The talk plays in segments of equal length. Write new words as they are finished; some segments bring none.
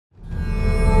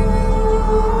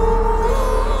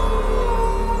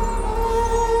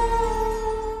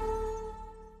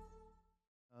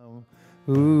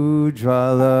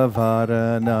Ujjvala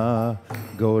Varana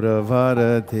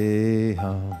Gauravara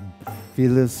Deham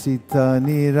Vilasita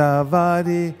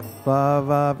Niravari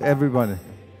Bhava. Everybody.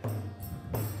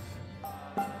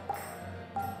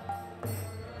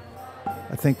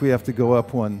 I think we have to go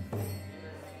up one.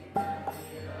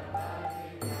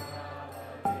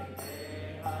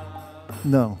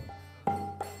 No.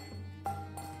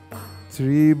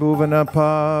 Tribhuvana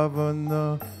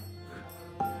Pavana.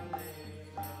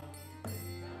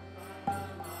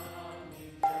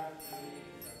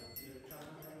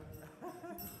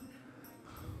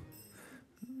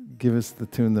 Give us the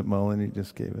tune that Malini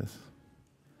just gave us.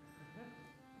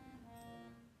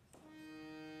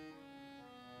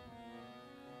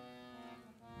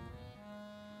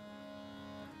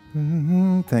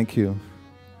 Thank you.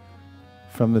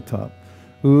 From the top.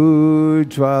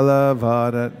 Ujjvala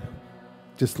Varat.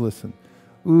 Just listen.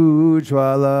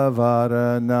 Ujjvala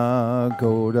Varana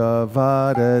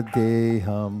Gauravara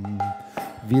Deham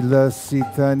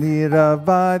Vilasita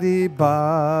Niravari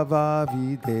Bhava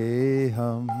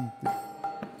Videham.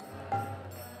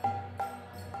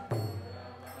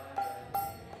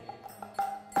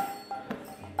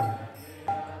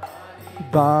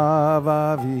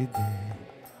 Bhava Videham.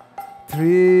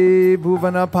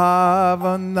 Tribhuvana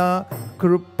Pavana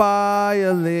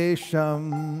Krupaya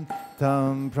Lesham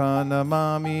Tam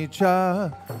Pranamami Cha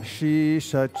Shri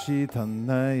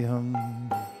Sachitanayam.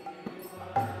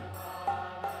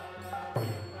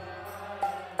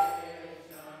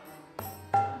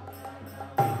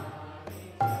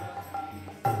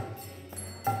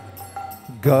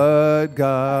 Gad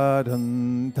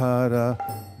Gadantara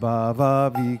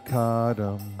Bhava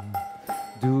Vikaram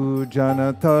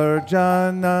Dujana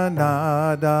Tarjana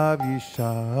Nada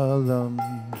Vishalam.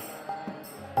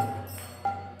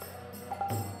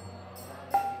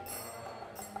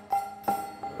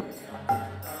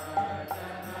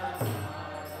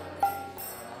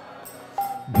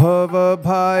 Bhava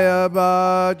Bhaya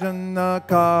Bhajana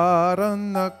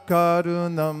Karana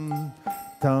Karunam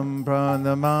Tam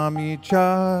Pranamami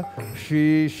Cha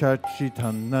Shri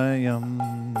Sachitanayam.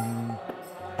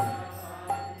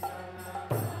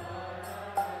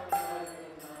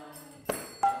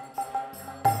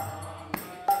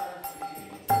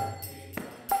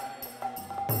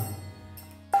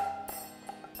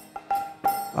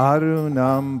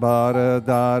 Arunam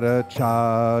Bharadara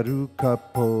Charu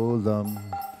Kapolam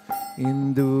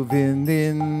Indu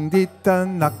Vinindita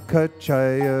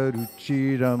Nakachaya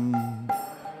Ruchiram.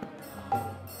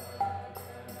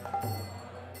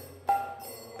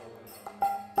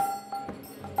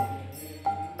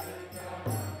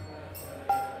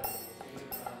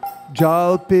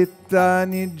 Jalpita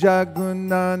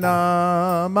Nijaguna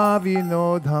Nama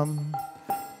Vinodham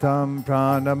Tam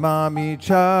Pranamami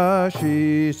Cha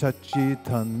Shri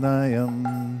Sachitanayam.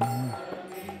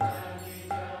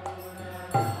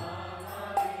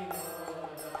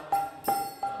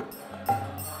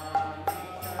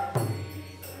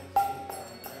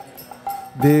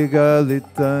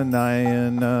 Vigalita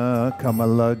Nayana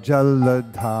Kamala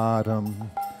Jaladharam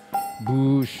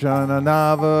Bhushana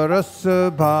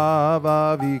Navarasa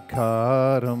Bhava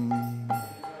Vikaram.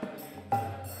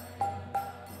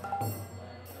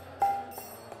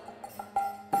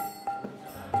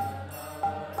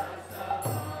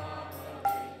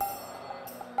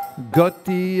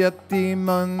 Gotiyati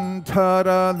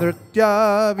Mantara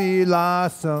Nritya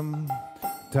Vilasam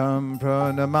Tam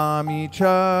Pranamami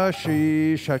Cha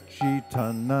Shri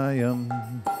Sachitanayam.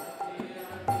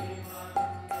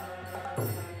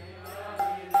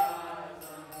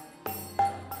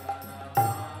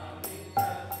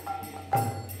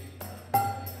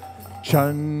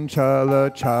 Chanchala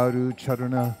Charu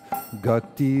Charuna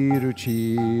Gati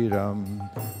Ruchiram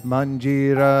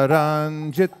Manjira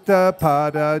Ranjita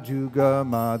Pada Juga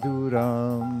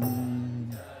Madhuram.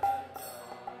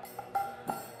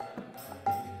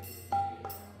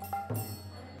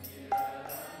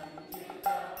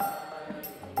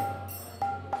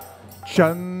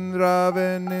 Chandra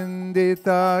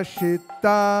Vinindita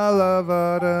Shitala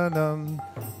Varanam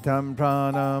Tam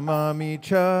Pranamami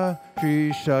Cha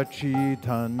Shri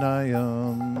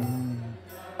Sachitanayam.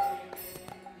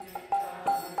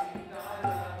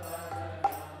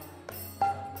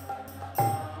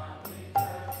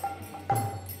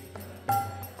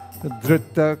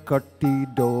 Drita Kati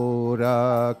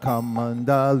Dora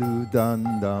Kamandalu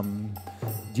Dandam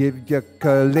Divya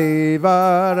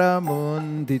Kalevara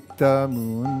Mundita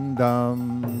Mundam.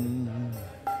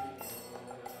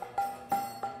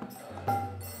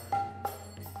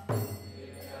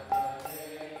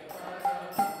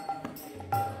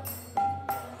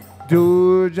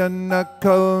 Durjana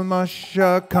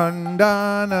kalmasha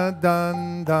khandana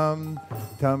dandam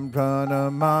tam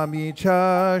pranamami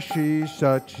cha Shri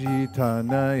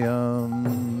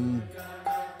Sachitanayam.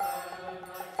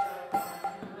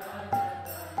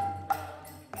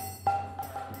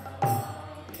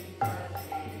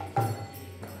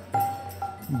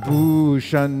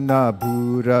 Bhushana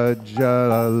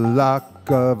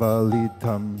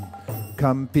Bhurajalalakavalitam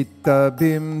Kampita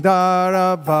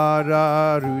Bimdara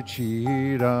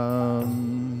Vararuchiram.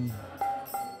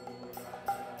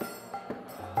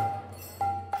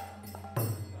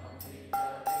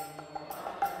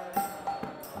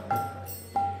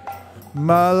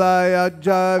 Malaya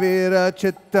Javira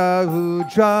Chitta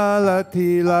Ujjala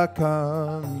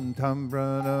Tilakam Tam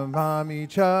Pranamami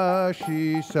cha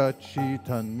Shri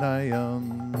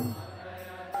Sachitanayam.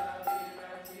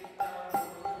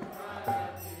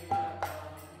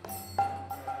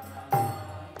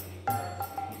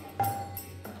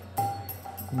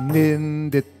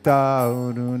 Nindita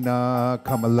Uruna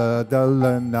Kamala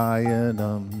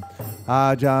Dalanayanam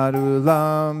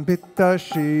Ajarulam Pitta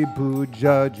Shri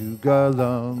Bhuja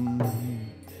Jugalam.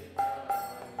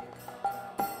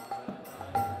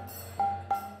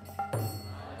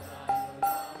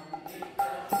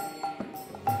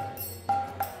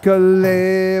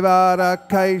 Kalevara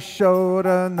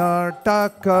Kaishora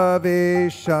Nartaka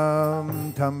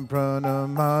Vesham Tam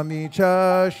Pranamami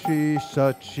cha Shri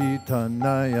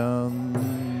Sachitanayam.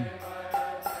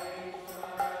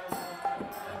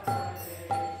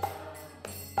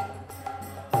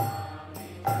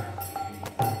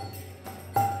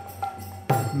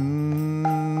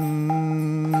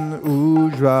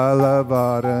 Ujjvala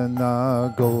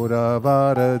Varana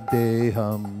Gauravara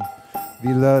Deham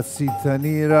Vilasita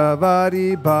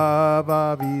Niravari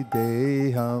Bhava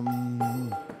Videham.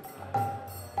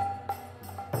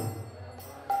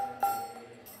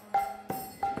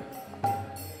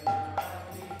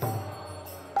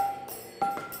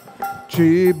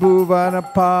 Tribhuvana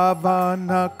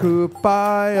Pavana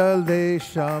Kupaya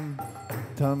Lesham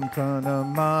Tam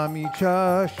Pranamami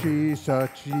cha Shri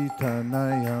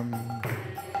Sachitanayam.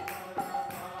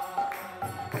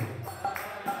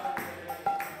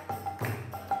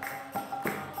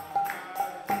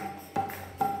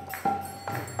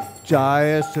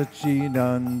 Jaya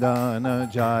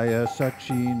Sachinandana, Jaya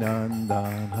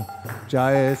Sachinandana,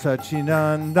 Jaya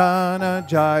Sachinandana,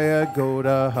 Jaya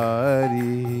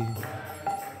Gaurahari.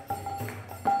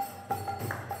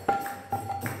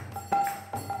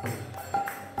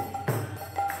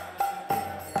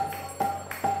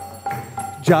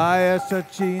 Jaya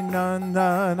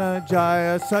Sachinandana,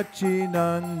 Jaya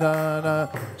Sachinandana,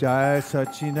 Jaya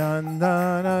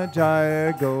Sachinandana,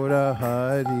 Jaya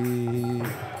Gaurahari.